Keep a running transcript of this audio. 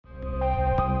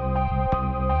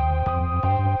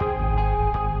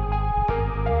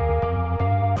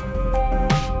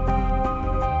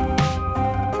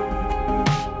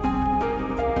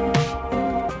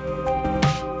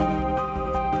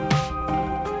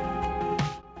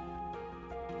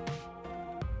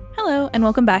and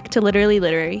welcome back to Literally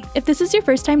Literary. If this is your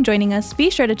first time joining us, be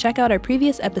sure to check out our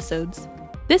previous episodes.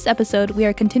 This episode, we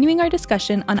are continuing our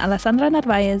discussion on Alessandra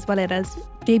Narvaez Varela's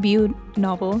debut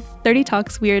novel, 30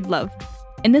 Talks Weird Love.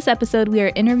 In this episode, we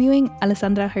are interviewing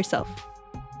Alessandra herself.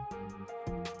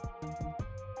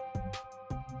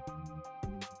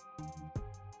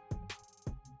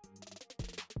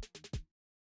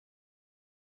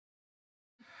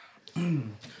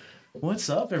 What's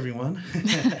up, everyone?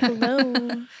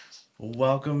 Hello.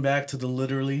 Welcome back to the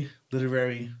Literally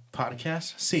Literary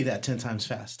podcast. Say that 10 times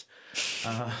fast.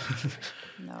 No.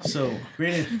 So,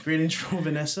 great intro,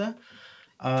 Vanessa.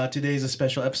 Today's a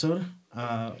special episode.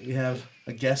 We have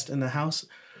a guest in the house.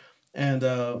 And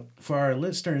for our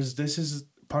listeners, this is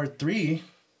part 3,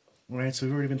 right? So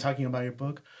we've already been talking about your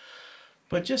book.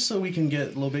 But just so we can get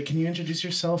a little bit, can you introduce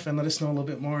yourself and let us know a little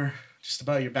bit more just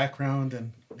about your background,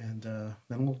 and then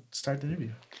we'll start the interview.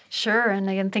 Sure, and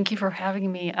again, thank you for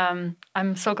having me.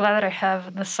 I'm so glad that I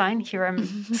have the sign here. I'm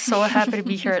so happy to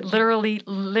be here at Literally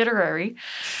Literary.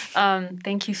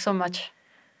 Thank you so much.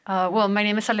 Well, my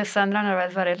name is Alessandra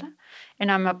Narvaez Varela,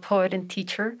 and I'm a poet and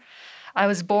teacher. I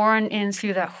was born in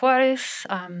Ciudad Juarez,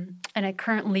 and I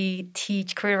currently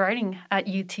teach creative writing at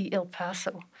UT El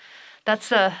Paso.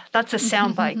 That's a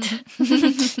soundbite.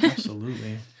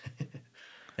 Absolutely.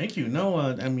 Thank you. No,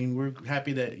 I mean, we're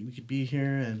happy that we could be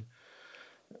here, and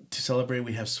to celebrate,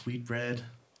 we have sweetbread,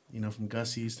 from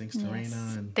Gussie's, thanks to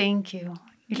Reyna. And thank you.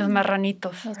 Y los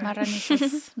marranitos. Los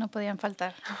marranitos no podían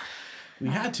faltar. We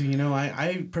had to,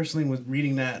 I personally was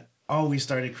reading that, always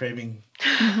started craving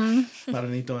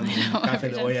marranito and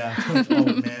café de olla. Oh,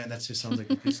 man, that just sounds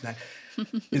like a good snack.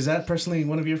 Is that personally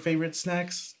one of your favorite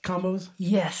snacks combos?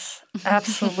 Yes,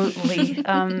 absolutely.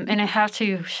 And I have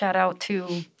to shout out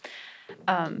to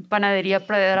Panadería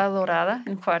Pradera Dorada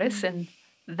in Juarez, and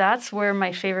that's where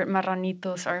my favorite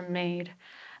marranitos are made.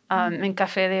 And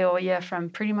café de olla from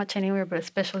pretty much anywhere, but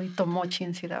especially Tomochi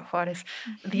in Ciudad Juarez.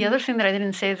 The other thing that I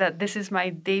didn't say is that this is my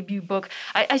debut book.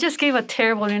 I just gave a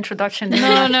terrible introduction.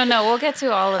 No. We'll get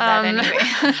to all of that anyway.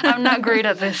 I'm not great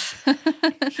at this.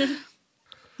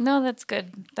 No, that's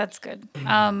good. That's good.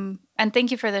 And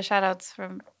thank you for the shout outs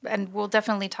and we'll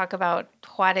definitely talk about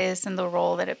Juarez and the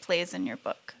role that it plays in your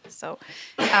book. So,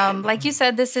 like you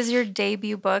said, this is your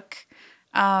debut book.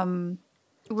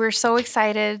 We're so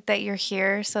excited that you're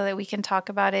here so that we can talk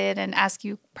about it and ask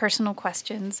you personal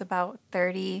questions about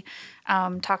 30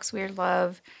 Talks Weird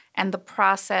Love and the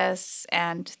process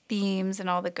and themes and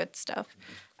all the good stuff.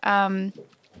 I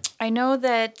know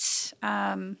that,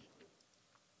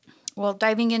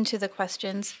 diving into the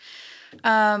questions,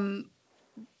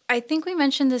 I think we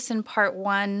mentioned this in part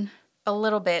 1 a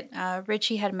little bit.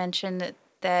 Richie had mentioned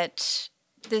that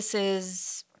this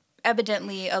is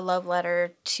evidently a love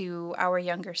letter to our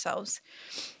younger selves.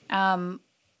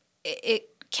 It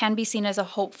can be seen as a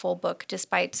hopeful book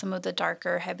despite some of the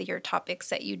darker, heavier topics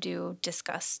that you do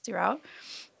discuss throughout.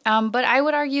 But I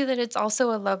would argue that it's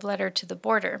also a love letter to the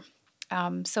border.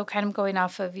 So kind of going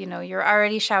off of, you're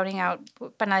already shouting out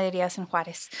panaderias in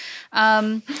Juarez.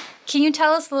 Can you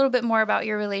tell us a little bit more about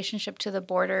your relationship to the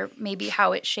border, maybe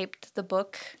how it shaped the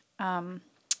book, and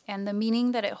the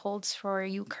meaning that it holds for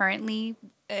you currently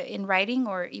in writing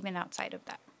or even outside of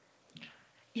that?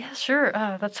 Yeah, sure.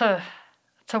 That's a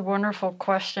wonderful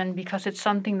question because it's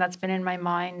something that's been in my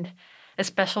mind,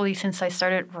 especially since I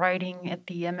started writing at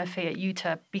the MFA at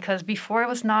UTEP, because before I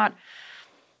was not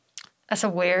as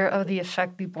aware of the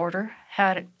effect the border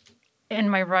had in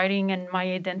my writing and my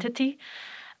identity.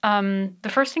 The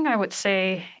first thing I would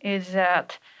say is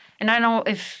that, and I don't know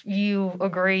if you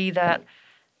agree that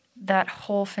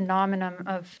whole phenomenon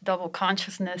of double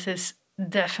consciousness is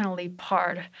definitely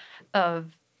part of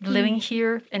living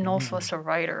here and also as a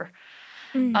writer.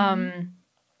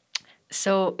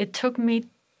 So it took me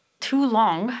too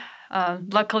long.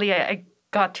 Luckily, I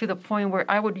got to the point where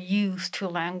I would use 2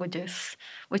 languages,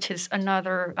 which is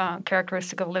another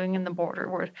characteristic of living in the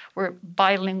border. We're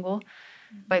bilingual,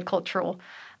 bicultural,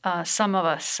 some of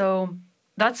us. So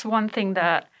that's one thing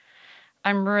that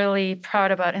I'm really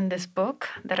proud about in this book,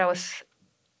 that I was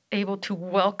able to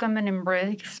welcome and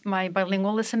embrace my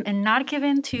bilingualism and not give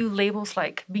in to labels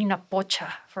like being a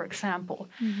pocha, for example,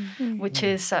 which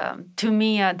is, to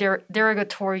me, a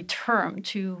derogatory term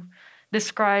to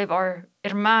describe our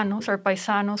hermanos, our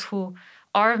paisanos, who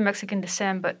are of Mexican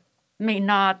descent but may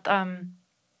not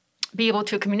be able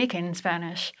to communicate in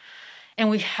Spanish. And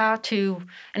we have to,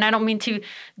 and I don't mean to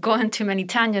go into many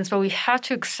tangents, but we have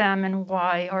to examine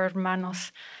why our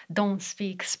hermanos don't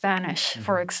speak Spanish,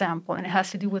 for example. And it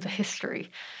has to do with the history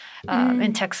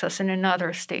in Texas and in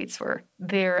other states where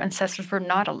their ancestors were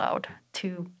not allowed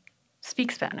to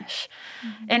speak Spanish.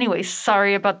 Anyways,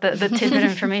 sorry about the tidbit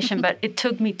information, but it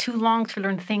took me too long to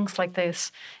learn things like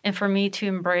this and for me to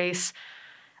embrace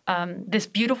this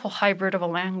beautiful hybrid of a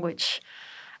language,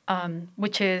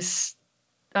 which is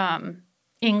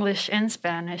English and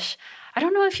Spanish. I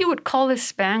don't know if you would call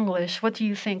this Spanglish. What do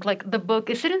you think? Like the book,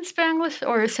 is it in Spanglish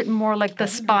or is it more like the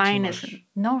spine?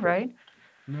 No, right?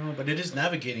 No, but it is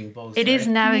navigating both. It is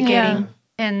navigating. Yeah.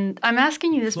 And I'm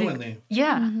asking you this. Fluently.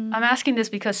 I'm asking this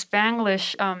because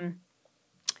Spanglish,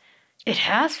 it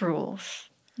has rules,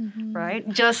 right?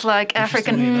 Just like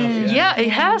African. Enough, it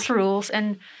has rules.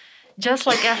 And just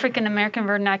like African American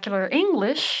vernacular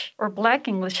English or Black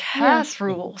English has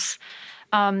rules.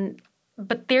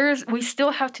 But we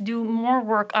still have to do more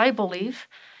work, I believe,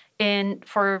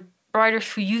 for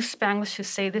writers who use Spanglish to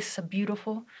say this is a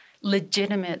beautiful,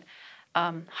 legitimate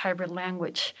hybrid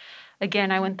language.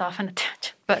 Again, I went off on a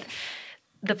tangent, but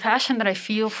the passion that I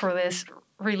feel for this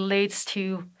relates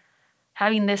to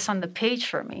having this on the page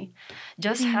for me.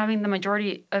 Just having the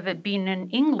majority of it being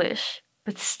in English,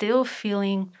 but still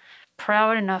feeling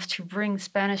proud enough to bring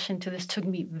Spanish into this took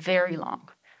me very long,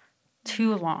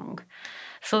 too long.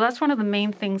 So that's one of the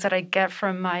main things that I get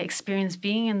from my experience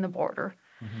being in the border.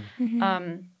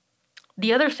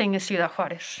 The other thing is Ciudad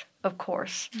Juárez, of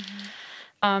course.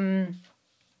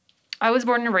 I was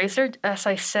born and raised there, as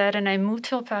I said, and I moved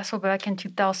to El Paso back in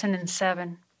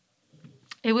 2007.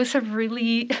 It was a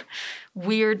really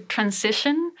weird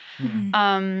transition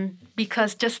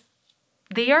because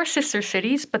they are sister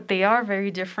cities, but they are very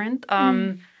different.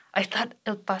 I thought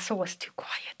El Paso was too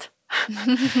quiet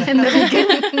in the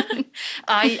beginning.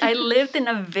 I lived in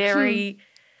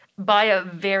by a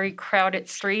very crowded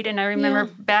street, and I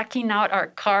remember backing out our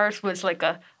cars was like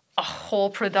a whole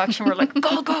production. We're like,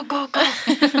 go, go, go, go.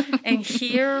 And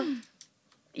here,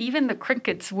 even the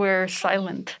crickets were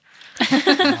silent.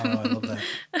 I love that.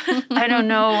 I don't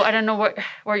know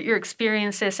what your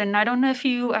experience is. And I don't know if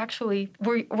you actually,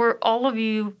 were all of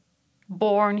you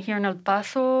born here in El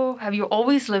Paso? Have you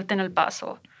always lived in El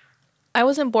Paso? I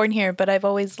wasn't born here, but I've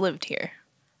always lived here.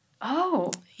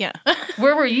 Oh. Yeah.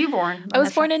 Where were you born? I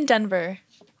was born in Denver.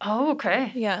 Oh,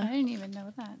 okay. Yeah. I didn't even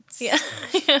know that. Yeah.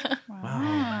 Wow.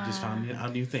 I just found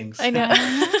out new things. I know.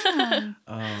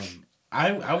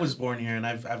 I was born here and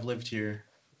I've lived here,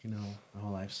 my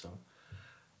whole life. So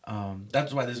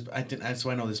that's why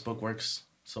I know this book works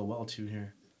so well too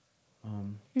here.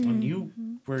 When you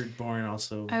were born,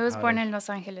 also, I was born in Los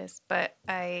Angeles, but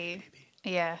we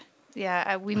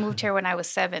moved here when I was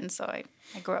 7, so I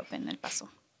grew up in El Paso.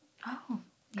 Oh,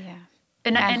 yeah.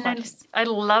 And I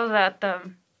love that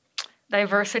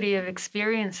diversity of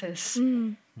experiences.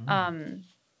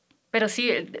 But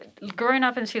see, growing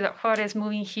up in Ciudad Juárez,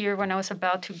 moving here when I was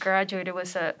about to graduate, it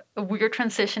was a weird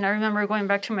transition. I remember going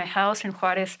back to my house in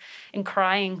Juárez and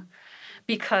crying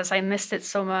because I missed it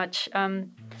so much.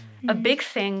 A big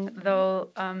thing, though,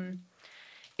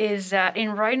 is that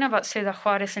in writing about Ciudad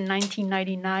Juárez in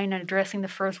 1999 and addressing the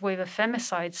first wave of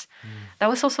femicides, that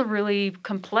was also really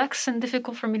complex and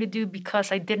difficult for me to do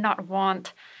because I did not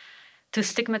want to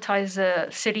stigmatize the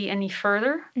city any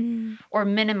further or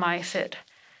minimize it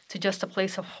to just a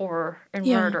place of horror and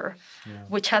murder,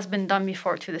 which has been done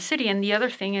before to the city. And the other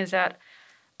thing is that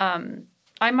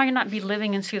I might not be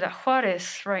living in Ciudad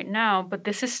Juárez right now, but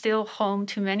this is still home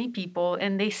to many people,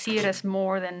 and they see it as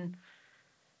more than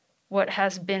what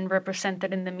has been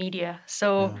represented in the media.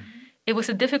 So it was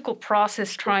a difficult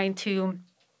process trying to,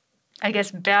 I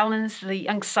guess, balance the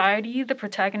anxiety the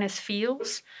protagonist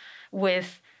feels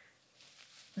with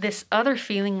this other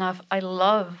feeling of, I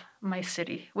love my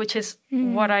city, which is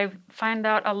what I find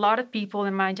out a lot of people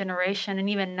in my generation, and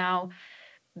even now,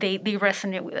 they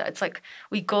resonate with that. It's like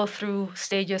we go through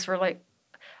stages where, like,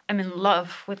 I'm in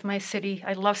love with my city.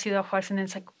 I love Ciudad Juárez, and then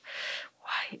it's like,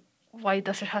 why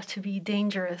does it have to be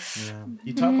dangerous? Yeah,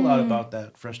 you talk a lot about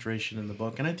that frustration in the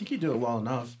book, and I think you do it well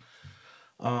enough.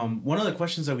 One of the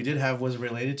questions that we did have was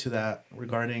related to that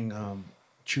regarding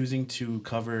choosing to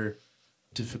cover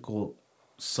difficult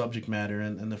subject matter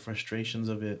and the frustrations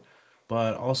of it,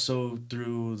 but also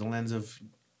through the lens of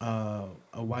a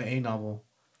YA novel.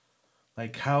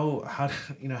 Like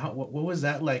what was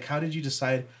that like? How did you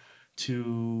decide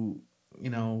to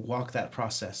walk that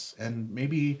process? And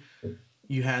maybe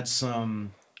you had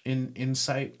some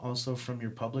insight also from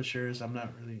your publishers. I'm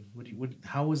not really.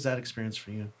 How was that experience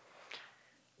for you?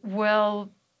 Well,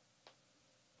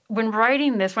 when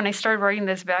I started writing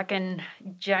this back in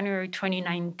January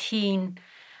 2019,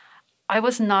 I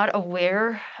was not as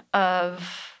aware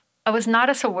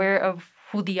of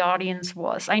who the audience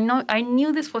was. I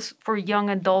knew this was for young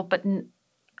adult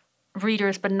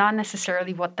readers, but not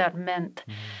necessarily what that meant.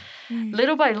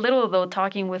 Little by little, though,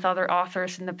 talking with other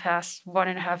authors in the past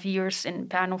 1.5 years in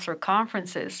panels or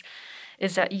conferences,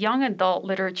 is that young adult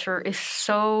literature is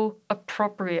so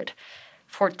appropriate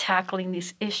for tackling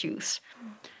these issues.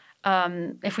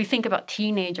 If we think about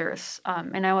teenagers,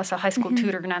 and I was a high school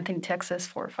tutor in Anthony, Texas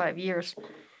for 5 years,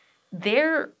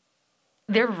 they're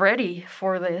ready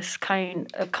for this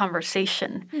kind of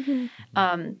conversation.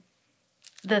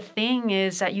 The thing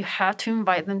is that you have to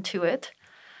invite them to it.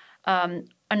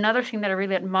 Another thing that I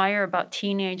really admire about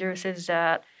teenagers is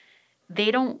that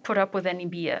they don't put up with any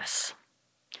BS.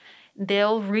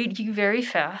 They'll read you very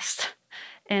fast,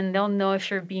 and they'll know if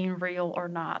you're being real or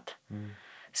not.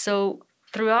 So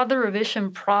throughout the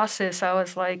revision process, I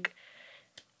was like,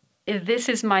 if this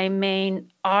is my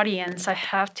main audience, I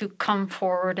have to come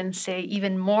forward and say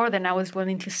even more than I was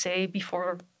willing to say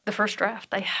before the first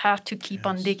draft. I have to keep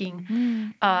on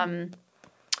digging.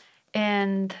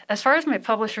 And as far as my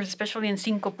publishers, especially in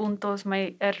Cinco Puntos,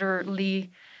 my editor,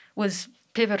 Lee, was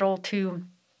pivotal to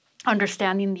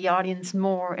understanding the audience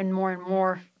more and more and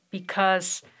more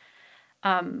because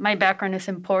my background is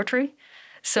in poetry.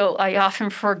 So I often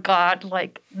forgot,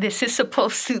 like, this is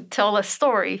supposed to tell a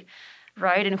story,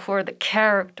 right? And who are the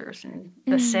characters and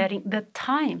the setting, the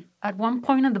time. At one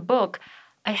point in the book,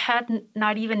 I had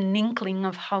not even an inkling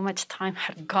of how much time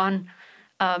had gone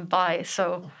by.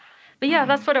 So, but yeah,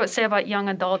 that's what I would say about young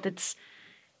adult. It's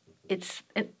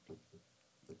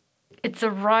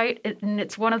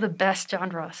one of the best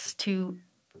genres to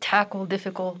tackle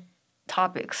difficult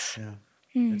topics. Yeah.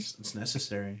 It's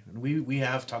necessary. And we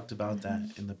have talked about that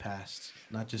in the past.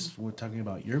 Not just we're talking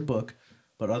about your book,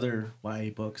 but other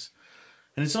YA books.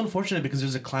 And it's unfortunate because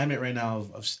there's a climate right now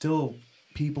of still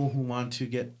people who want to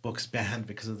get books banned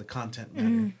because of the content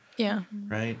matter. Yeah.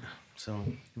 Right? So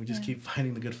we just keep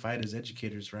fighting the good fight as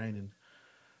educators, right? And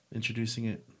introducing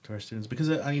it to our students. Because,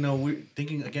 we're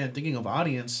thinking of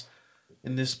audience.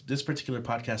 In this particular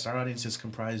podcast, our audience is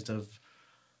comprised of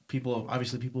people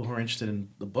who are interested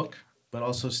in the book, but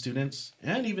also students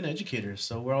and even educators.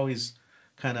 So we're always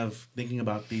kind of thinking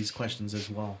about these questions as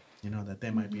well, that they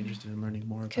might be interested in learning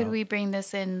more about. Could we bring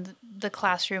this in the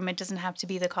classroom? It doesn't have to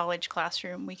be the college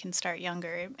classroom. We can start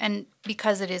younger. And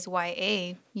because it is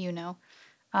YA,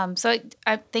 so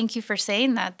I thank you for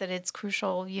saying that it's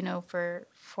crucial,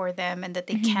 for them and that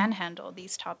they can handle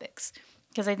these topics.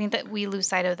 Because I think that we lose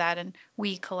sight of that, and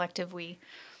we collectively,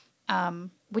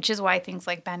 which is why things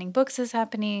like banning books is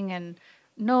happening, and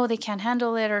no, they can't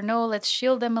handle it, or no, let's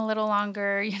shield them a little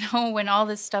longer, when all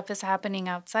this stuff is happening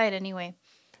outside anyway.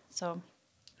 So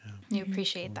you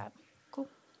appreciate that. Cool.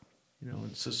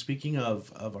 So speaking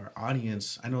of our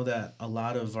audience, I know that a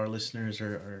lot of our listeners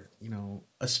are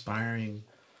aspiring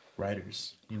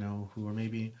writers, who are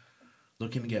maybe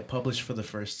looking to get published for the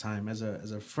first time. As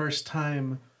a first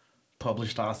time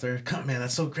published author, God, man,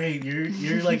 that's so great.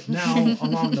 You're like now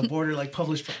along the border, like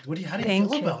published. How do you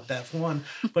feel about that, for one?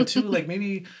 But two, like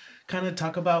maybe kind of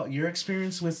talk about your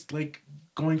experience with like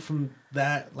going from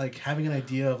that, like having an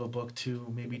idea of a book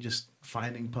to maybe just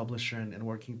finding publisher and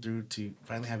working through to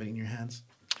finally have it in your hands.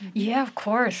 Yeah, of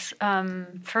course.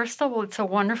 First of all, it's a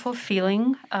wonderful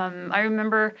feeling. I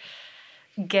remember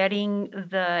getting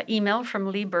the email from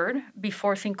Lee Bird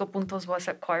before Cinco Puntos was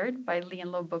acquired by Lee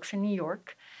and Low Books in New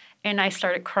York. And I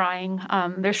started crying.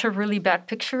 There's a really bad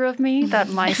picture of me that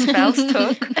my spouse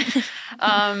took.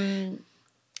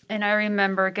 And I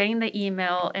remember getting the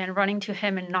email and running to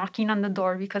him and knocking on the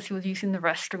door because he was using the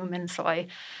restroom. And so I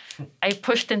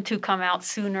pushed him to come out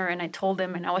sooner, and I told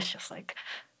him, and I was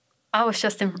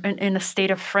just in a state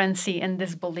of frenzy and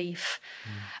disbelief.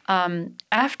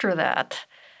 After that,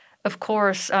 of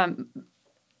course,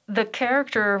 the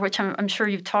character, which I'm sure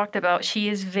you've talked about, she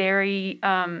is very...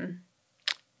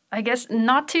 I guess,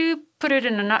 not to put it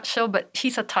in a nutshell, but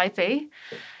she's a type A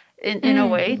in a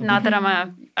way. Not that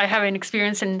I have an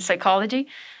experience in psychology,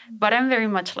 but I'm very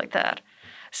much like that.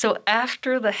 So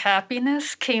after the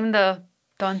happiness came the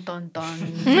dun, dun, dun.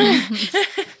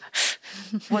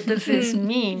 What does this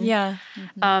mean? Yeah.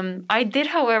 I did,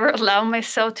 however, allow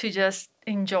myself to just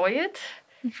enjoy it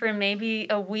for maybe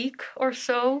a week or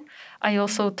so. I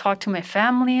also talked to my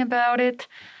family about it.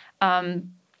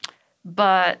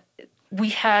 But we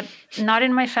had, not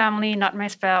in my family, not my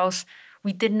spouse,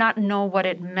 we did not know what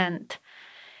it meant.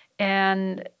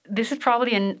 And this is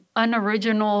probably an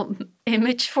unoriginal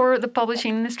image for the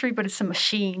publishing industry, but it's a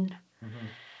machine.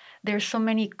 There's so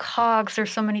many cogs,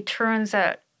 there's so many turns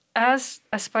that as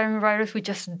aspiring writers, we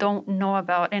just don't know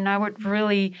about. And I would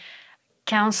really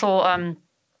counsel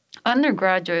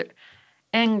undergraduate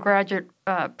and graduate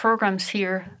programs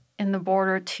here in the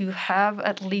border to have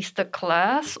at least a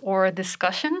class or a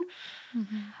discussion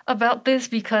about this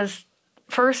because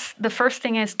the first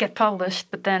thing is get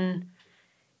published, but then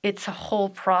it's a whole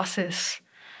process.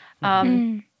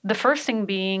 The first thing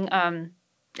being,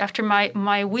 after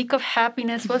my week of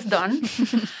happiness was done,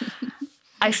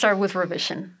 I start with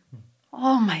revision.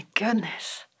 Oh my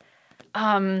goodness.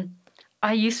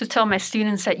 I used to tell my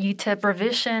students at UTEP,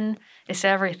 revision is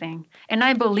everything. And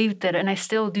I believed it, and I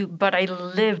still do, but I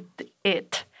lived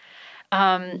it.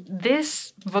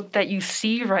 This book that you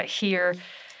see right here,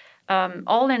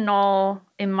 all in all,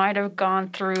 it might have gone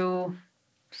through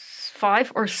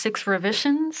 5 or 6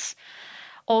 revisions.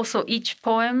 Also, each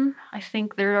poem, I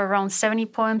think there are around 70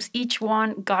 poems. Each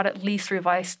one got at least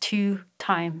revised 2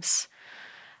 times.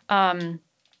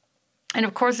 And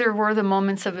of course, there were the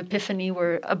moments of epiphany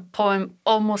where a poem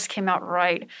almost came out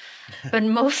right. But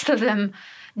most of them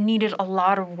needed a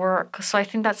lot of work. So I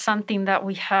think that's something that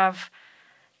we have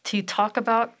to talk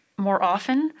about more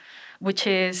often, which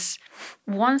is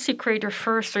once you create your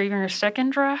first or even your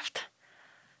second draft,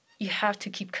 you have to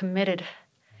keep committed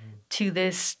to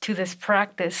this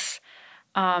practice.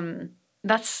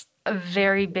 That's a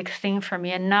very big thing for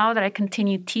me. And now that I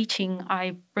continue teaching,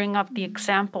 I bring up the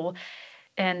example,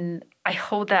 and I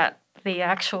hope that they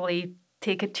actually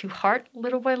take it to heart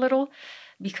little by little,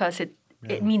 because it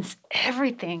means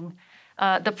everything.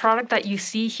 The product that you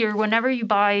see here, whenever you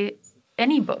buy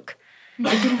any book,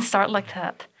 it didn't start like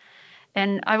that.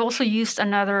 And I've also used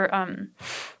another,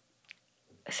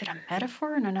 is it a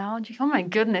metaphor, an analogy? Oh my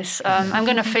goodness, I'm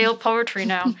going to fail poetry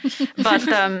now. But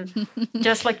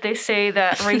just like they say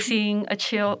that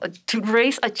to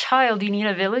raise a child, you need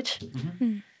a village.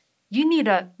 You need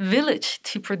a village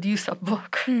to produce a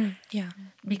book.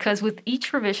 Because with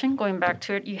each revision, going back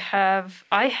to it,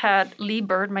 I had Lee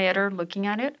Bird, my editor, looking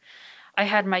at it. I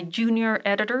had my junior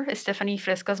editor, Stephanie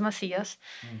Frescas Macias.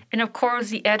 And of course,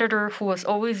 the editor who was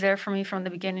always there for me from the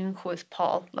beginning, who is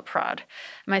Paul Laprade,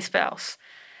 my spouse.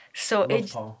 So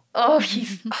Paul. Oh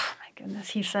my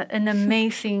goodness, he's an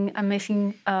amazing,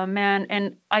 amazing man.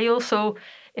 And I also,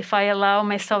 if I allow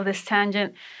myself this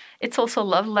tangent, it's also a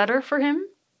love letter for him.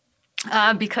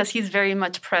 Because he's very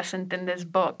much present in this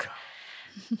book.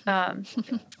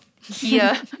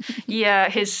 His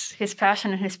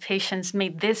passion and his patience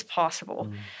made this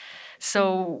possible.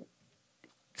 So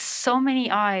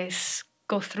many eyes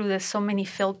go through this, so many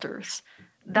filters.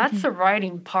 That's the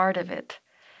writing part of it.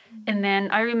 And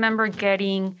then I remember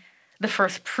getting the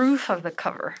first proof of the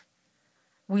cover.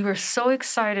 We were so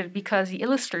excited because the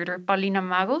illustrator, Paulina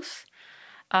Magos,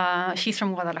 she's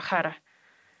from Guadalajara.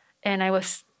 And I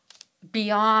was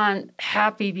beyond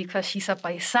happy because she's a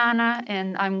paisana,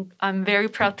 and I'm very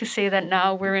proud to say that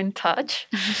now we're in touch.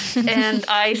 And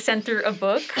I sent her a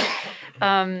book.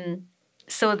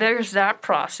 So there's that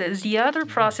process. The other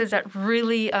process that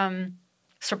really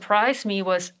surprised me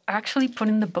was actually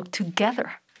putting the book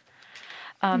together.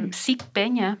 Sik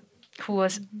Peña, who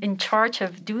was in charge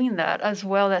of doing that, as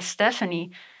well as Stephanie,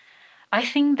 I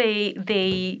think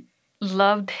they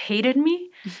hated me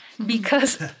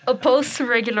because opposed to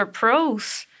regular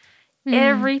prose,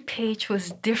 every page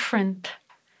was different.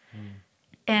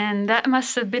 And that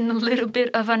must have been a little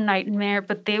bit of a nightmare,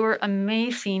 but they were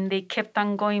amazing. They kept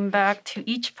on going back to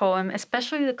each poem,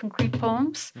 especially the concrete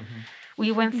poems.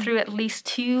 We went through at least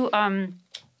 2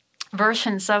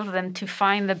 versions of them to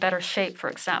find the better shape, for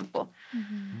example.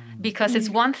 Because it's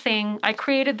one thing, I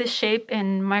created the shape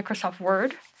in Microsoft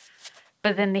Word,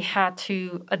 but then they had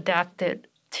to adapt it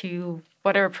to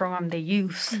whatever program they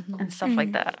use and stuff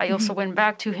like that. I also went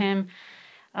back to him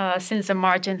since the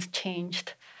margins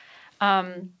changed.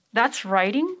 That's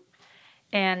writing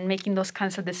and making those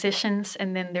kinds of decisions.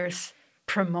 And then there's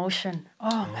promotion.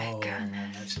 Oh my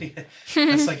goodness.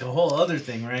 That's like a whole other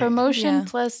thing, right? Promotion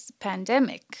plus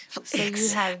pandemic. So you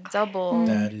had double.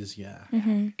 That is,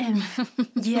 And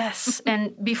yes.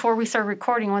 And before we start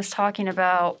recording, I was talking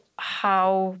about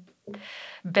how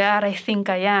bad I think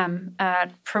I am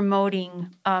at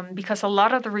promoting, because a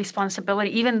lot of the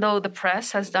responsibility, even though the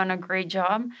press has done a great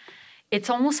job, it's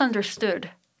almost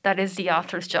understood that is the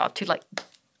author's job to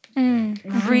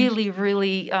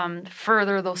really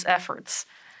further those efforts.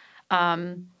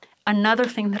 Another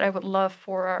thing that I would love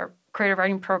for our creative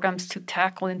writing programs to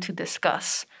tackle and to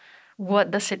discuss,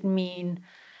 what does it mean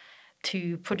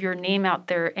to put your name out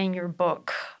there in your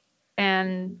book,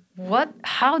 and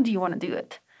how do you want to do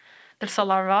it? There's a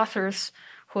lot of authors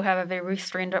who have a very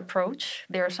restrained approach.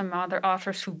 There are some other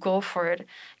authors who go for it,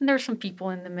 and there are some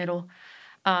people in the middle.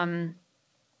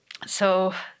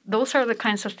 So those are the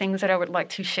kinds of things that I would like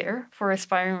to share for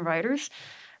aspiring writers.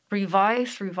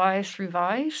 Revise,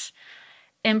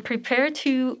 and prepare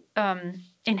to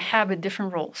inhabit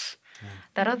different roles.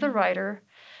 That of the writer,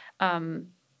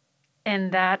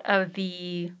 and that of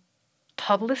the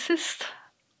publicist,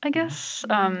 I guess.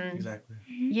 Exactly.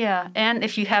 Yeah, and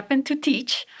if you happen to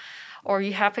teach or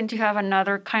you happen to have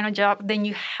another kind of job, then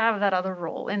you have that other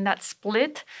role. And that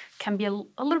split can be a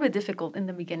little bit difficult in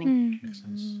the beginning. Makes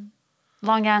sense.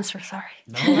 Long answer, sorry.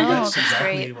 No, that's that's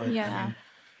exactly great. what. I Yeah. mean,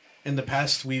 in the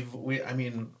past,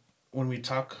 when we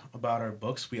talk about our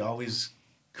books, we always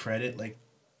credit like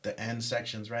the end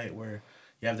sections, right, where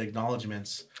you have the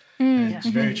acknowledgments. And it's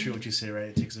very true what you say, right?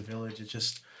 It takes a village. It's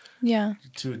just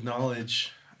to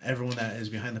acknowledge everyone that is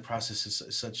behind the process is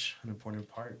such an important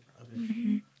part of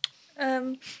it.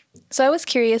 So I was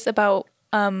curious about,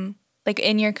 like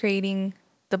in your creating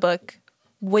the book,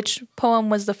 which poem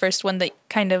was the first one that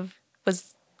kind of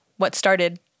was what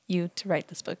started you to write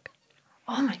this book?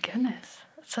 Oh my goodness.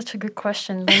 That's such a good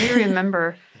question. Let me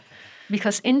remember.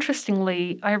 Because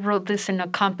interestingly, I wrote this in a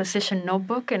composition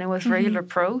notebook and it was regular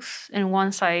prose. And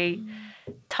once I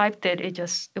typed it, it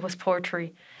was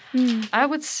poetry. I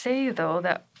would say, though,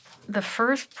 that the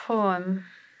first poem,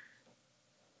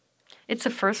 it's the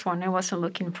first one. I wasn't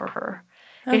looking for her.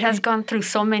 Okay. It has gone through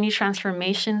so many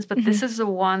transformations, but this is the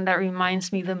one that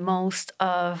reminds me the most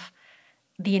of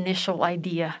the initial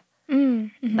idea.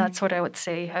 That's what I would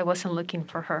say. I wasn't looking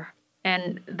for her.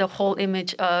 And the whole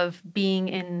image of being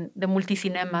in the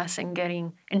multicinemas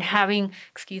and having,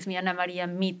 Ana Maria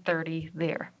meet 30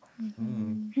 there.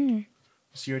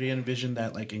 So you already envisioned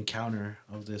that like encounter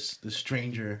of this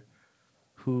stranger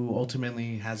who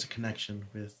ultimately has a connection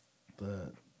with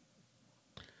the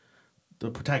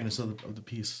protagonist of the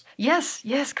piece. Yes,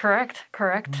 correct.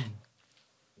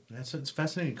 It's a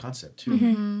fascinating concept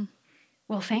too.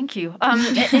 Well, thank you.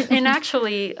 And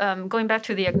actually, going back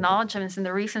to the acknowledgments, and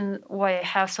the reason why I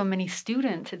have so many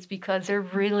students, it's because they're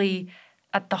really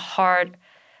at the heart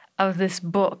of this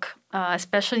book,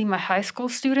 especially my high school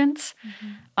students.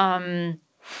 I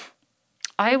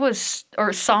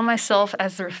saw myself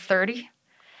as their 30,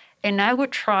 and I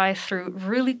would try through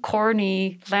really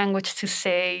corny language to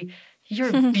say,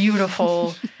 "You're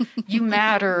beautiful, you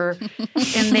matter,"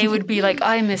 and they would be like,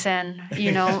 "I Miss N,"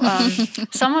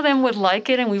 Some of them would like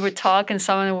it, and we would talk, and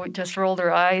some of them would just roll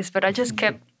their eyes. But I just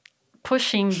kept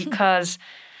pushing because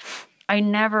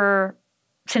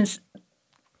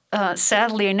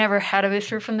sadly, I never had a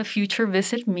visitor from the future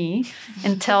visit me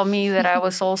and tell me that I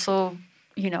was also,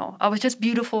 I was just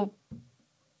beautiful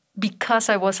because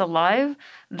I was alive.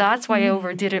 That's why I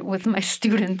overdid it with my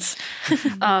students.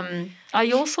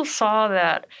 I also saw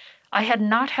that I had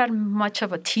not had much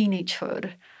of a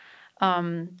teenagehood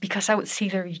because I would see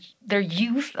their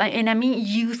youth, and I mean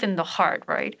youth in the heart,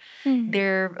 right?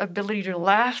 Their ability to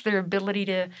laugh, their ability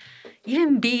to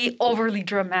even be overly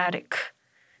dramatic.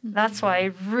 That's why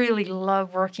I really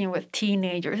love working with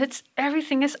teenagers.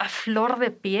 Everything is a flor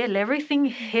de piel. Everything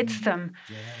hits them.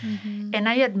 And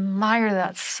I admire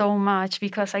that so much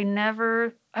because I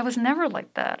was never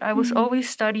like that. I was always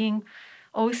studying,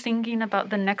 always thinking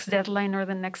about the next deadline or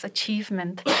the next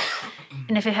achievement.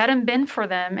 And if it hadn't been for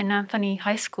them in Anthony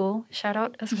High School, shout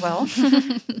out as well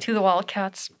to the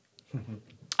Wildcats,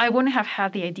 I wouldn't have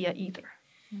had the idea either.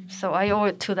 So I owe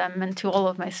it to them and to all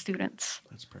of my students.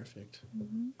 That's perfect.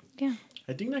 Yeah.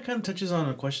 I think that kind of touches on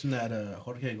a question that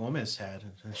Jorge Gomez had.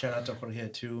 And shout out to Jorge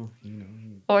too.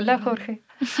 Hola, Jorge.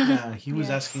 Yeah, he was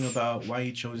asking about why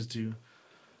he chose to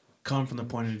come from the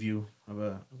point of view of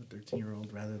a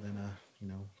 13-year-old rather than a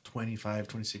 25,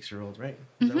 26-year-old, right?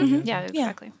 Is that what you Yeah,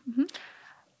 exactly.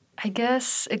 I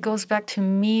guess it goes back to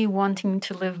me wanting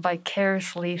to live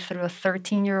vicariously through a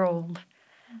 13-year-old.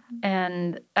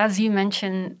 And as you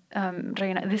mentioned,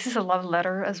 Reyna, this is a love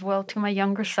letter as well to my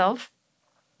younger self.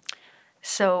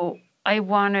 So I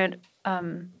wanted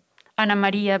Ana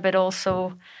Maria, but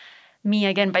also me,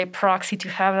 again, by proxy, to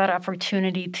have that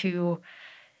opportunity to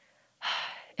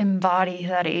embody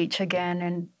that age again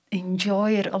and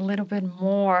enjoy it a little bit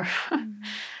more.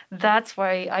 That's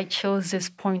why I chose this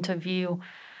point of view.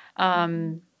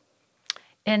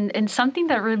 And something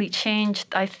that really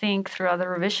changed, I think, throughout the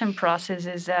revision process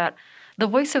is that the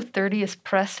voice of 30 is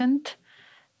present,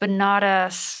 but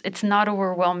it's not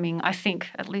overwhelming, I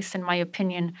think, at least in my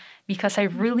opinion, because I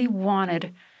really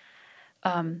wanted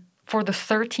for the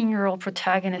 13-year-old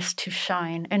protagonist to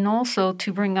shine and also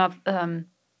to bring up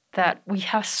that we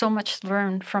have so much to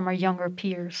learn from our younger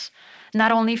peers,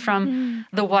 not only from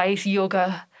the wise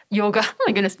Yoda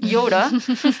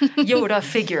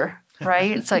figure.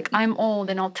 Right? It's like, I'm old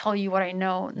and I'll tell you what I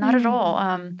know. Not at all.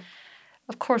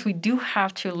 Of course, we do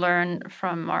have to learn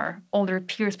from our older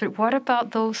peers, but what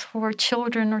about those who are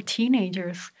children or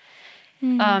teenagers?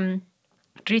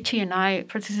 Richie and I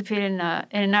participated in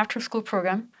an after-school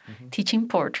program teaching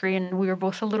poetry, and we were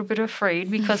both a little bit afraid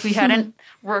because we hadn't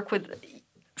worked with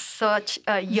such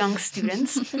young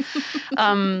students.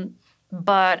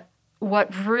 But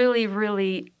what really,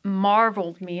 really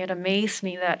marveled me, it amazed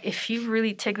me that if you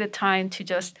really take the time to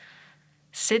just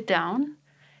sit down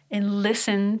and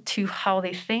listen to how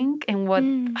they think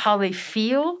and how they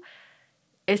feel,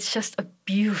 it's just a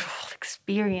beautiful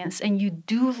experience. And you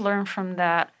do learn from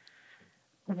that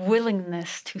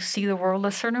willingness to see the world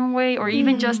a certain way, or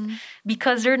even just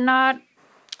because they're not,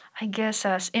 I guess,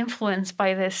 as influenced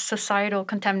by this societal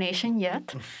contamination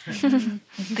yet.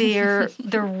 Their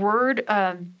word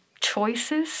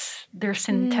choices, their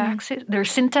syntax,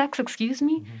 excuse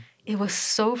me, it was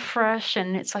so fresh,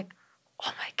 and it's like,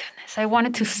 oh my goodness, I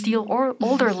wanted to steal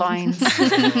older lines.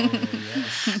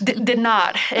 Did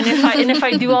not, and if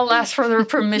I do, I'll ask for their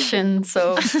permission.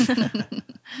 So.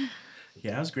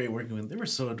 Yeah, it was great working with them. They were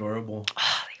so adorable.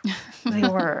 Oh, they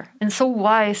were, and so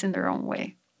wise in their own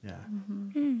way. Yeah,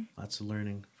 lots of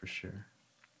learning for sure.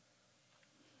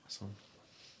 Awesome.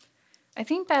 I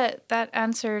think that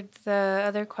answered the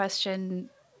other question,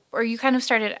 or you kind of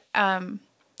started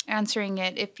answering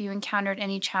it, if you encountered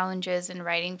any challenges in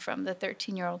writing from the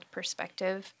 13-year-old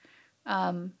perspective,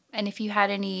 and if you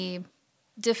had any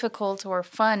difficult or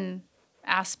fun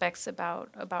aspects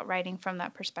about writing from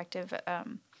that perspective,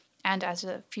 and as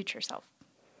a future self.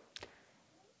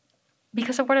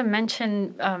 Because of what I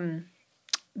mentioned,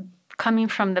 coming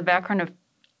from the background of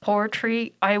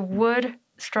poetry, I would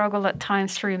struggle at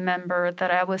times to remember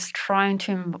that I was trying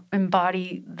to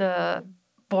embody the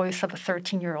voice of a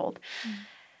 13-year-old.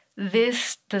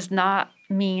 This does not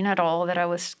mean at all that I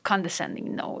was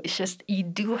condescending. No, it's just you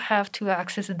do have to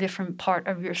access a different part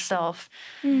of yourself.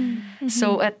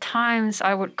 So at times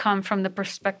I would come from the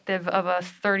perspective of a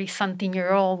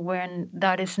 30-something-year-old when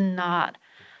that is not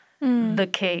the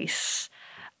case.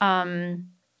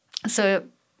 So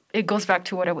it goes back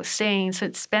to what I was saying. So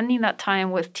it's spending that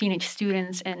time with teenage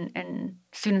students and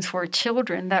students who are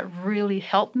children that really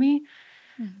helped me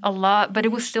a lot, but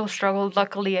it was still a struggle.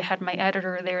 Luckily, I had my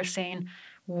editor there saying,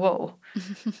 whoa,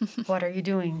 what are you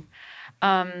doing?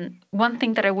 One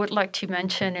thing that I would like to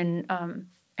mention in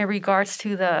regards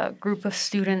to the group of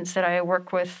students that I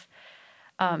work with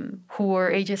who were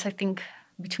ages, I think,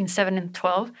 between 7 and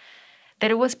 12,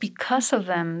 that it was because of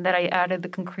them that I added the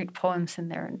concrete poems in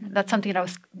there. And that's something that I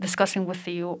was discussing with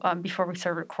you before we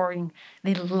started recording.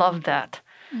 They loved that.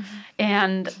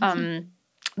 And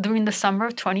during the summer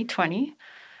of 2020,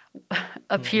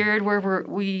 a period where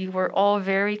we were all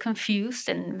very confused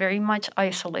and very much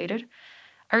isolated,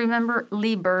 I remember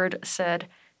Lee Bird said,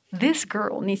 "This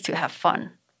girl needs to have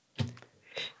fun."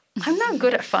 I'm not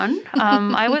good at fun.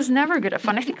 I was never good at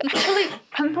fun. I think actually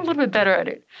I'm a little bit better at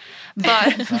it.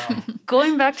 But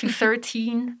going back to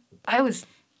 13, I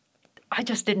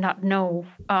just did not know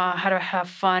how to have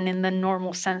fun in the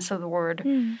normal sense of the word.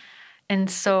 And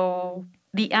so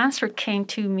the answer came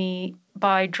to me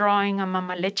by drawing a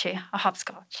mama leche, a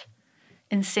hopscotch,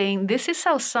 and saying, this is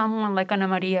how someone like Ana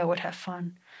Maria would have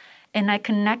fun. And I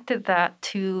connected that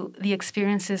to the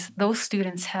experiences those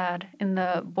students had in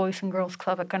the Boys and Girls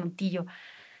Club at Canutillo.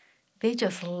 They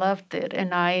just loved it.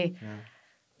 And I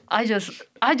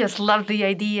just loved the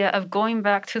idea of going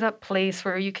back to that place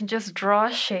where you can just draw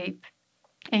a shape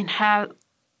and have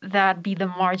that be the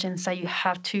margins that you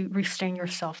have to restrain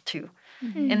yourself to.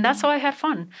 And that's how I had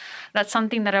fun. That's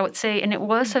something that I would say. And it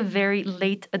was a very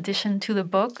late addition to the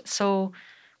book. So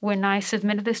when I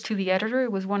submitted this to the editor,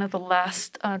 it was one of the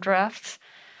last drafts.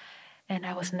 And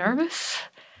I was nervous.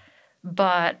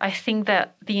 But I think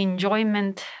that the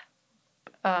enjoyment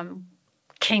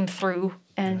came through.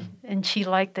 And she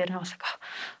liked it. And I was like, oh,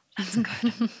 that's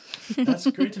good. That's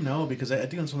great to know, because I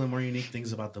think that's one of the more unique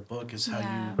things about the book is how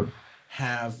you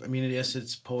have, I mean, yes,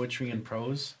 it's poetry and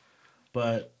prose,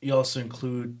 but you also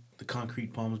include the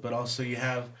concrete poems, but also you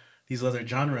have these other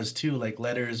genres too, like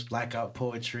letters, blackout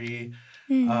poetry,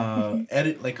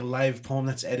 edit, like a live poem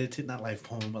that's edited, not live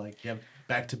poem, but like you have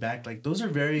back to back. Like those are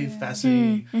very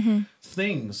fascinating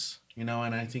things, you know,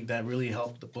 and I think that really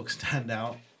helped the book stand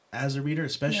out as a reader,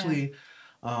 especially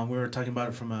we were talking about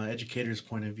it from an educator's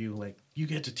point of view. Like you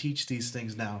get to teach these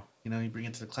things now, you know, you bring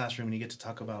it to the classroom and you get to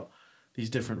talk about these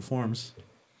different forms.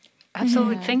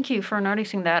 Absolutely. Thank you for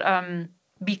noticing that.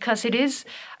 Because it is,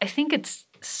 I think it's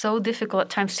so difficult at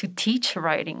times to teach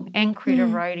writing and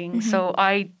creative writing. So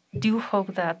I do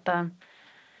hope that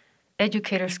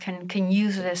educators can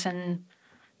use this and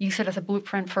use it as a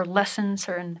blueprint for lessons.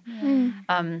 And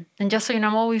just so you know,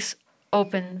 I'm always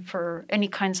open for any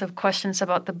kinds of questions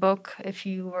about the book. If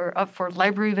you were up for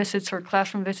library visits or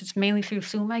classroom visits, mainly through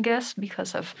Zoom, I guess,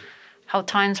 because of how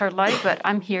times are like, but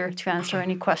I'm here to answer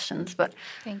any questions. But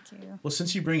Thank you. Well,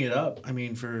 since you bring it up, I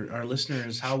mean, for our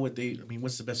listeners, how would they? I mean,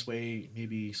 what's the best way?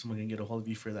 Maybe someone can get a hold of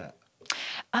you for that.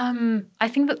 I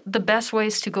think that the best way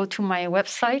is to go to my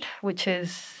website, which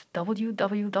is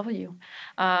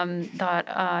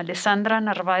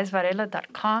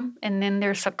www.alessandranarvaezvarela.com, and then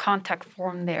there's a contact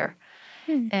form there.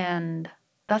 And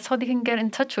that's how they can get in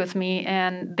touch with me.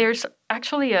 And there's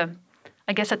actually a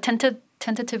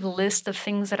tentative list of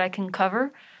things that I can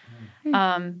cover.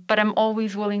 But I'm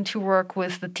always willing to work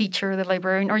with the teacher, the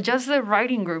librarian, or just the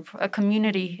writing group, a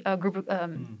community group.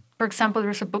 For example,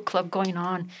 there's a book club going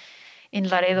on in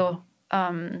Laredo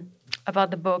about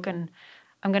the book, and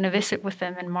I'm going to visit with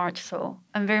them in March. So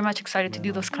I'm very much excited to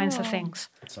do those kinds of things.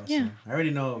 That's awesome. Yeah. I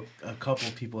already know a couple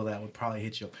people that would probably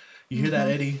hit you up. You hear that,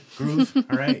 Eddie? Groove?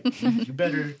 All right. You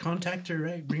better contact her,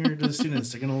 right? Bring her to the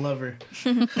students. They're going to love her.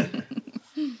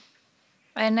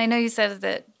 And I know you said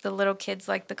that the little kids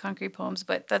like the concrete poems,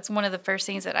 but that's one of the first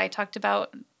things that I talked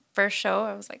about first show.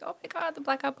 I was like, oh my God, the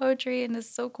blackout poetry, and this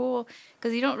is so cool.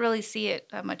 Because you don't really see it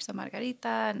that much, the Margarita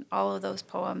and all of those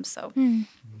poems. So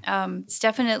it's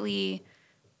definitely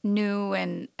new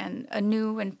and a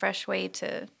new and fresh way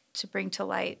to bring to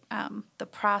light the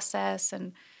process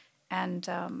and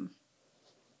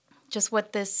just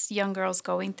what this young girl's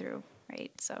going through,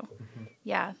 right? So,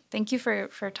 yeah, thank you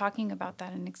for talking about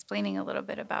that and explaining a little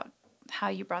bit about how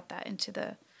you brought that into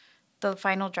the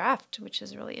final draft, which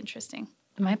is really interesting.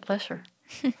 My pleasure.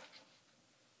 Did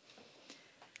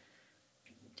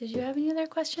you have any other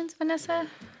questions, Vanessa?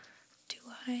 Do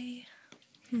I?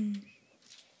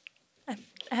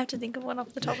 I have to think of one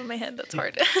off the top of my head. That's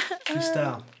hard.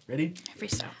 Freestyle. Ready?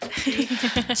 Freestyle. 3,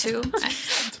 2.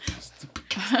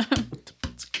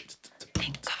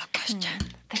 Think of a question.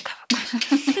 Think of a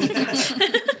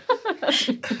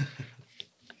question.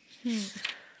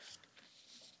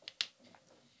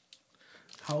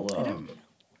 How,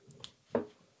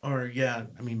 or yeah,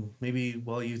 I mean, maybe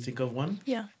while you think of one.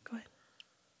 Yeah, go ahead.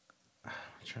 I'm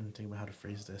trying to think about how to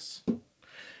phrase this. It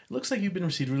looks like you've been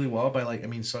received really well by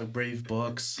so Brave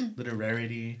Books,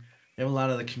 Literarity. You have a lot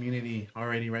of the community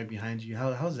already right behind you.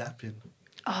 How's that been?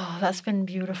 Oh, that's been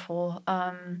beautiful.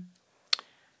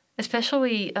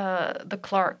 Especially the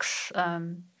Clarks,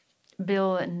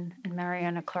 Bill and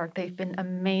Mariana Clark. They've been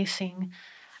amazing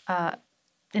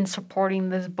in supporting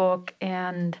this book.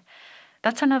 And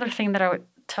that's another thing that I would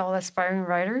tell aspiring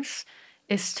writers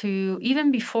is to,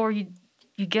 even before you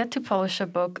get to publish a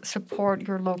book, support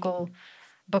your local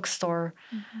bookstore.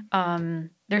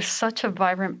 There's such a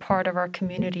vibrant part of our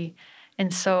community.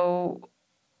 And so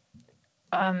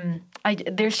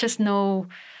there's just no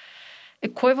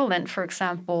equivalent, for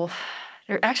example.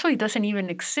 There actually doesn't even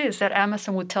exist that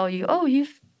Amazon would tell you, oh,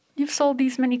 you've sold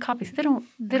these many copies. They don't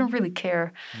really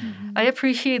care. I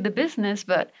appreciate the business,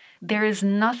 but there is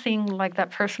nothing like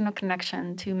that personal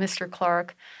connection to Mr.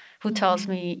 Clark who tells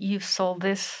me you've sold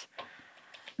these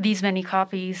many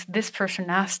copies. This person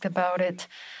asked about it.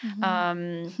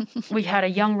 We had a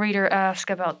young reader ask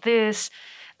about this.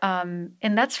 And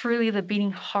that's really the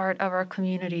beating heart of our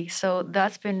community. So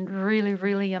that's been really,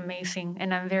 really amazing.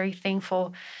 And I'm very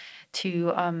thankful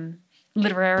to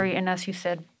Literary and, as you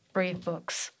said, Brave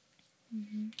Books.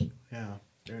 Yeah,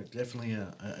 they're definitely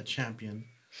a champion.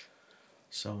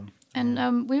 So.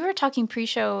 And we were talking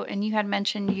pre-show, and you had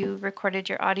mentioned you recorded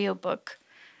your audiobook.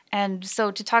 And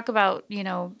so to talk about,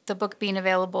 the book being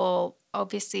available,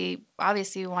 obviously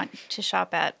you want to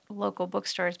shop at local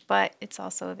bookstores, but it's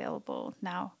also available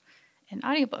now in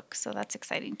audiobook. So that's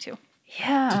exciting too.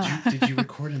 Yeah. Did you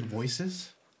record in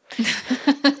voices?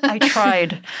 I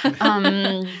tried.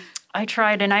 I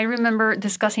tried, and I remember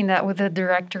discussing that with the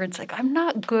director. It's like, I'm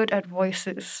not good at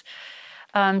voices.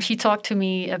 She talked to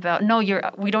me about,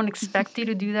 we don't expect you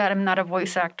to do that. I'm not a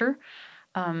voice actor.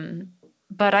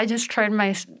 But I just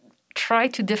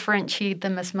tried to differentiate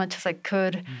them as much as I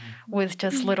could with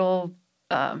just little,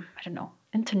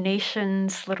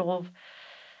 intonations, but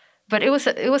it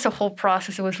was a whole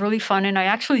process. It was really fun, and I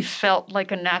actually felt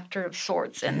like an actor of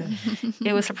sorts. And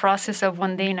it was a process of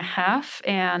 1.5 days,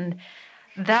 and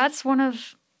that's one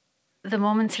of the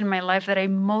moments in my life that I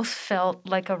most felt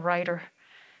like a writer,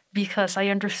 because I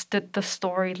understood the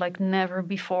story like never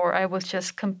before. I was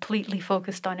just completely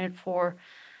focused on it for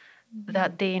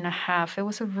that 1.5 days. It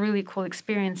was a really cool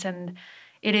experience, and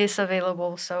it is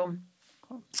available. So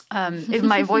if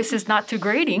my voice is not too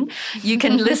grating, you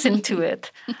can listen to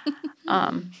it.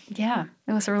 It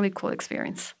was a really cool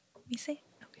experience. Let me see.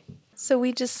 Okay. So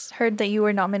we just heard that you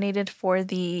were nominated for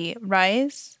the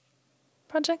Rise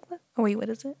project. Oh wait, what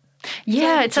is it?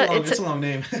 Yeah, It's a long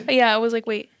name. Yeah, I was like,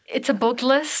 wait. It's a book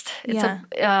list. It's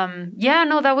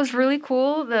that was really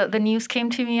cool. The news came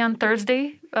to me on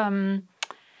Thursday. And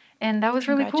that was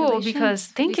really cool because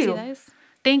thank you.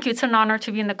 Thank you. It's an honor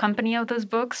to be in the company of those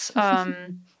books.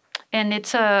 And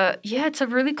it's a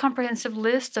really comprehensive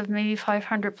list of maybe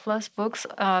 500 plus books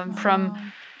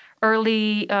from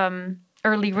early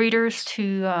readers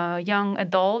to young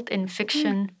adult in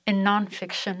fiction and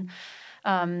nonfiction.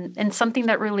 And something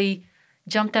that really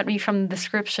jumped at me from the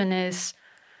description is,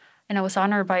 and I was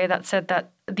honored by it, that said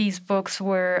that these books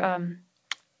were,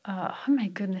 oh my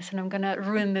goodness, and I'm going to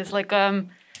ruin this, like an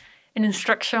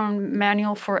instruction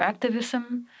manual for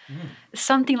activism,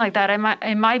 something like that.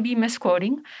 I might be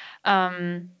misquoting.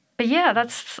 But yeah,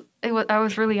 I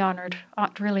was really honored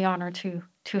to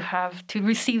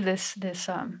receive this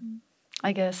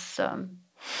I guess,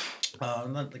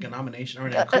 not like a nomination or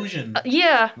an inclusion.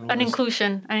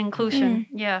 An inclusion.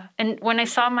 Yeah. And when I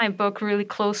saw my book really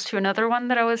close to another one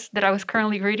that I was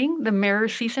currently reading, The Mirror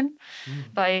Season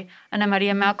by Ana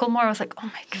Maria Malcolmore, I was like,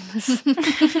 oh my goodness.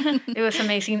 It was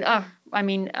amazing.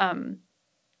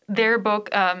 Their book,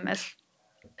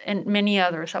 and many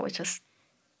others, I was just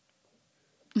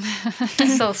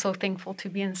so thankful to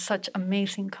be in such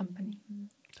amazing company.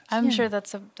 I'm sure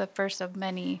that's the first of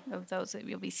many of those that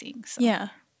you'll be seeing. So. Yeah.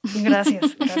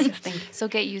 Gracias, thank you. So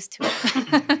get used to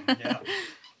it. Yeah.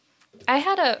 I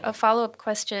had a follow-up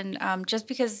question, just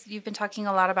because you've been talking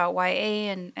a lot about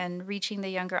YA and reaching the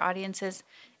younger audiences.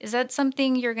 Is that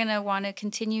something you're going to want to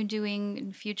continue doing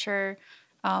in future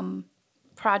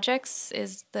projects?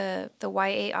 Is the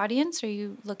YA audience, or are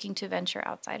you looking to venture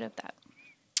outside of that?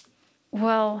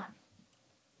 Well,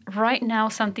 right now,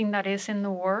 something that is in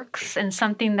the works and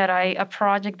something that a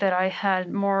project that I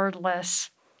had more or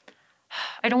less,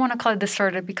 I don't want to call it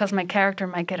deserted because my character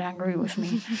might get angry with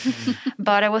me,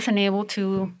 but I wasn't able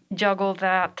to juggle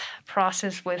that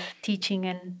process with teaching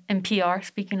and PR,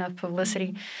 speaking of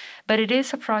publicity. But it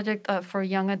is a project for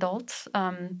young adults.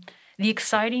 The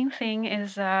exciting thing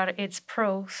is that it's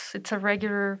prose. It's a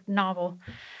regular novel.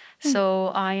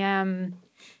 So I'm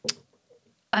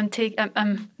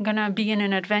gonna be in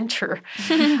an adventure.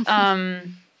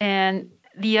 And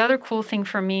the other cool thing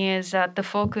for me is that the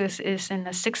focus is in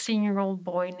a 16-year-old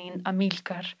boy named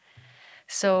Amilcar.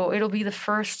 So it'll be the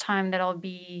first time that I'll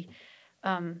be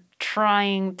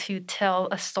trying to tell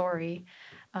a story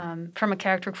from a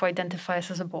character who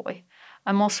identifies as a boy.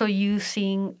 I'm also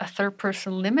using a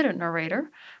third-person limited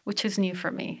narrator, which is new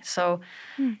for me. So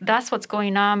that's what's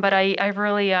going on. But I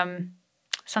really,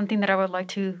 something that I would like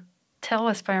to tell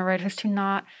aspiring writers to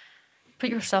not put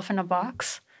yourself in a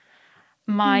box.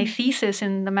 My thesis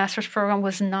in the master's program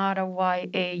was not a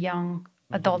YA young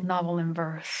adult novel in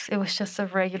verse. It was just a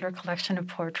regular collection of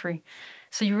poetry.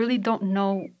 So you really don't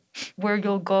know where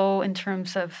you'll go in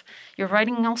terms of your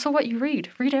writing and also what you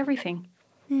read. Read everything.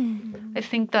 I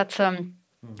think that's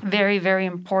very, very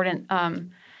important.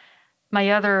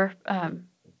 My other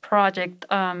project,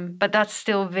 but that's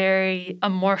still very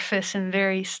amorphous and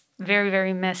very, very,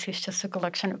 very messy. It's just a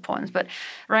collection of poems. But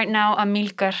right now,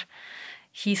 Amilcar,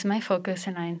 he's my focus,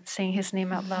 and I'm saying his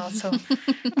name out loud. So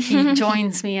he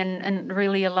joins me and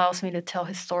really allows me to tell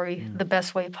his story the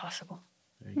best way possible.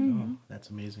 There you go. That's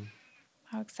amazing.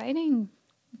 How exciting.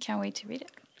 Can't wait to read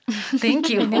it. Thank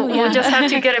you. We'll just have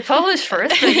to get it published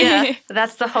first. But yeah,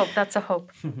 that's the hope. That's a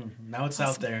hope. Now it's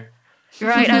out there.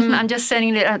 Right. I'm just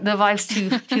sending the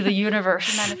vibes to the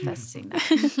universe. Manifesting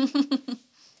that.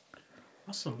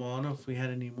 Awesome. Well, I don't know if we had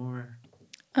any more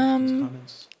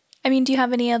comments. I mean, do you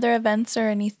have any other events or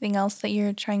anything else that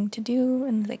you're trying to do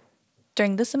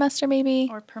during the semester maybe?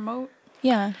 Or promote?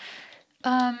 Yeah.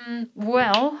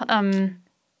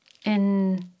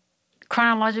 In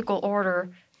chronological order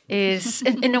is,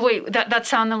 in a way, that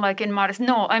sounded like immodest.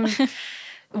 No,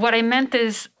 what I meant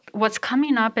is what's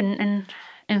coming up in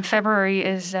February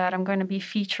is that I'm going to be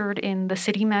featured in the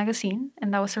City magazine,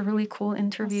 and that was a really cool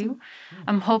interview. Awesome.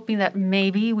 I'm hoping that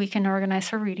maybe we can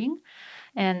organize a reading.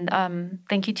 And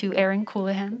thank you to Erin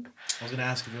Coulihan. I was going to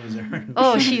ask if it was Erin.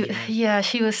 Oh,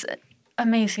 she was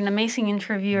amazing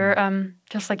interviewer.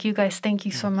 Just like you guys, thank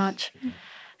you so much.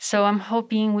 So I'm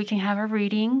hoping we can have a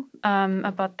reading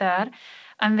about that.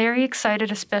 I'm very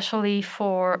excited, especially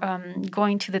for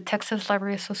going to the Texas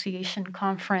Library Association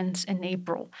conference in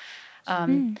April.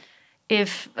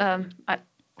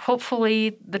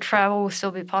 Hopefully the travel will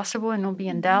still be possible and it'll be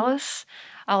in Dallas.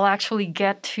 I'll actually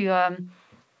get to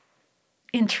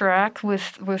interact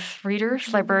with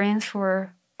readers, librarians who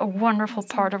are a wonderful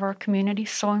part of our community,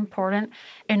 so important,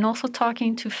 and also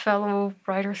talking to fellow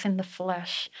writers in the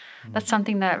flesh. That's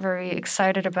something that I'm very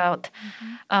excited about.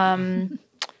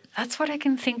 That's what I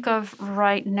can think of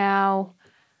right now.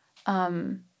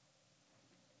 That's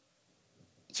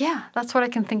what I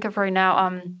can think of right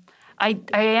now. I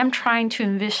am trying to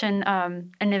envision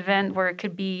an event where it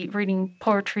could be reading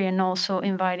poetry and also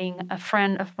inviting a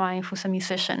friend of mine who's a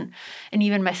musician, and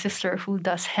even my sister who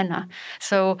does henna.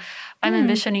 So I'm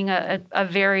envisioning a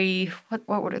very,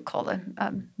 what would it call it?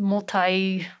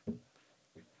 Multi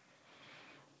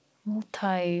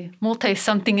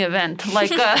something event,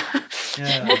 like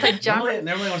multi-genre.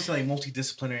 Never want to say like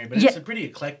multidisciplinary, but it's a pretty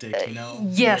eclectic, you know.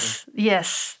 Yes,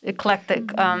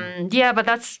 eclectic. But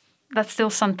that's still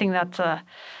something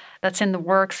that's in the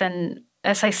works. And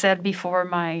as I said before,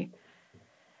 my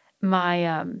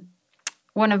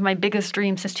one of my biggest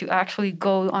dreams is to actually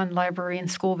go on library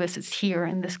and school visits here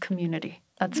in this community.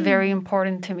 That's very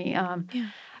important to me.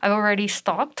 I've already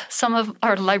stalked some of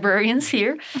our librarians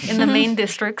here in the main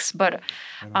districts, but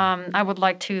I would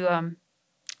like to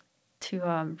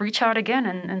reach out again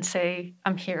and say,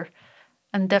 I'm here.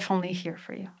 I'm definitely here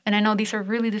for you. And I know these are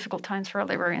really difficult times for our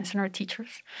librarians and our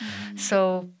teachers.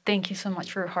 So thank you so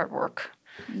much for your hard work.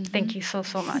 Thank you so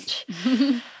much.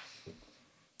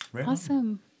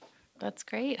 Awesome. That's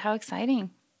great. How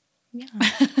exciting. Yeah.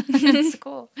 It's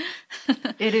cool.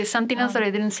 It is. Something else that I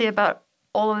didn't say about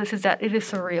all of this is that it is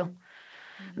surreal.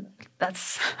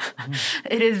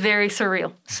 It is very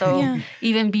surreal. So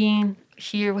even being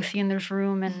here with you in this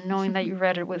room and knowing that you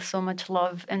read it with so much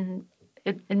love, and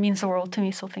it means the world to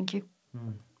me, so thank you.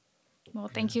 Well,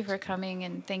 thank you for coming,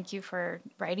 and thank you for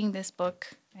writing this book.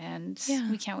 And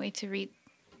we can't wait to read,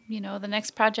 the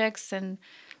next projects, and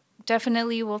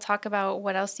definitely we'll talk about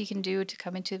what else you can do to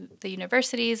come into the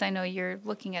universities. I know you're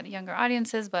looking at younger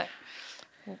audiences, but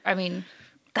I mean,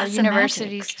 that's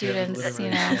university students,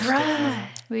 Right.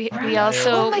 We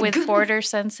also with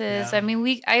BorderSenses. I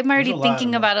mean, I'm already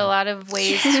thinking about a lot of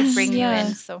ways to bring you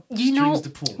in. So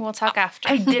we'll talk after.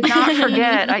 I did not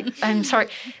forget. I'm sorry.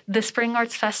 The Spring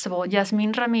Arts Festival.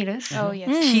 Yasmin Ramirez. Oh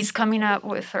yes, she's coming up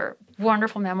with her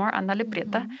wonderful memoir, Ándale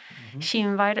Prieta. She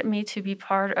invited me to be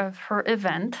part of her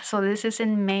event. So this is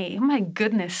in May. Oh, my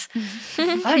goodness.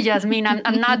 Oh, Yasmin,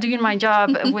 I'm not doing my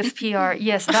job with PR.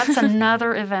 Yes, that's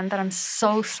another event that I'm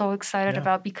so excited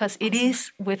about, because it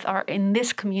is in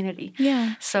this community.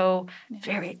 Yeah. So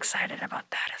very excited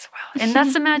about that as well. And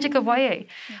that's the magic of YA.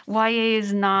 YA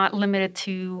is not limited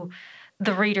to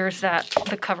the readers that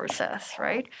the cover says,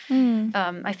 right?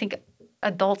 I think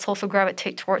adults also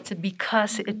gravitate towards it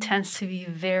because it tends to be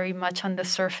very much on the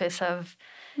surface of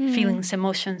feelings,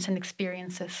 emotions, and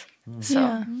experiences.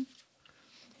 So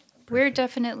we're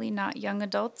definitely not young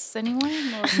adults anymore.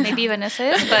 Well, maybe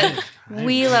Vanessa is, but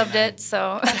we loved it.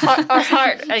 So our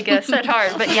heart, I guess, at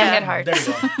heart, but young at heart. There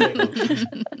you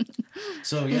go.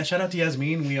 So shout out to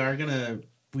Yasmin.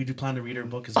 We do plan to read her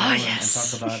book as well and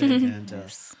talk about it. And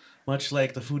much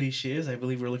like the foodie she is, I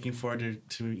believe we're looking forward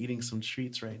to eating some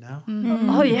treats right now.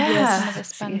 Oh, yeah.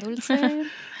 Yes.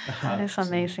 That is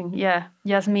amazing. Yeah.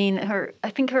 Yasmin,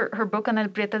 I think her book on El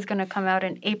Prieta is going to come out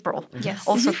in April. Yes.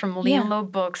 Also from Leon Lowe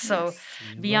Books. So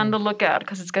be on the lookout,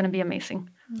 because it's going to be amazing.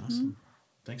 Awesome.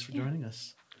 Thanks for joining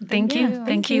us. Thank you.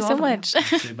 Thank you so much.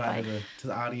 Say bye to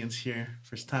the audience here.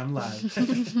 First time live.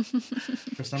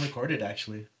 First time recorded,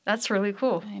 actually. That's really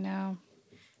cool. I know.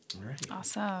 All right.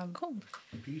 Awesome. Cool.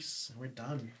 Peace. We're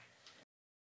done.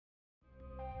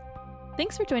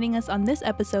 Thanks for joining us on this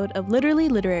episode of Literally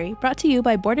Literary, brought to you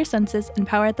by BorderSenses and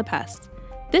Power at the Past.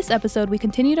 This episode, we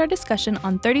continued our discussion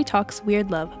on 30 Talks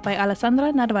Weird Love by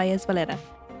Alessandra Narvaez Varela.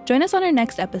 Join us on our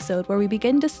next episode, where we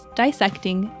begin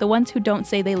dissecting The Ones Who Don't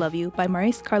Say They Love You by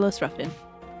Maurice Carlos Ruffin.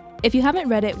 If you haven't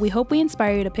read it, we hope we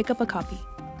inspire you to pick up a copy.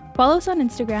 Follow us on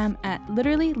Instagram at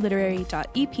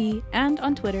literallyliterary.ep and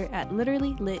on Twitter at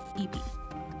literallylitep.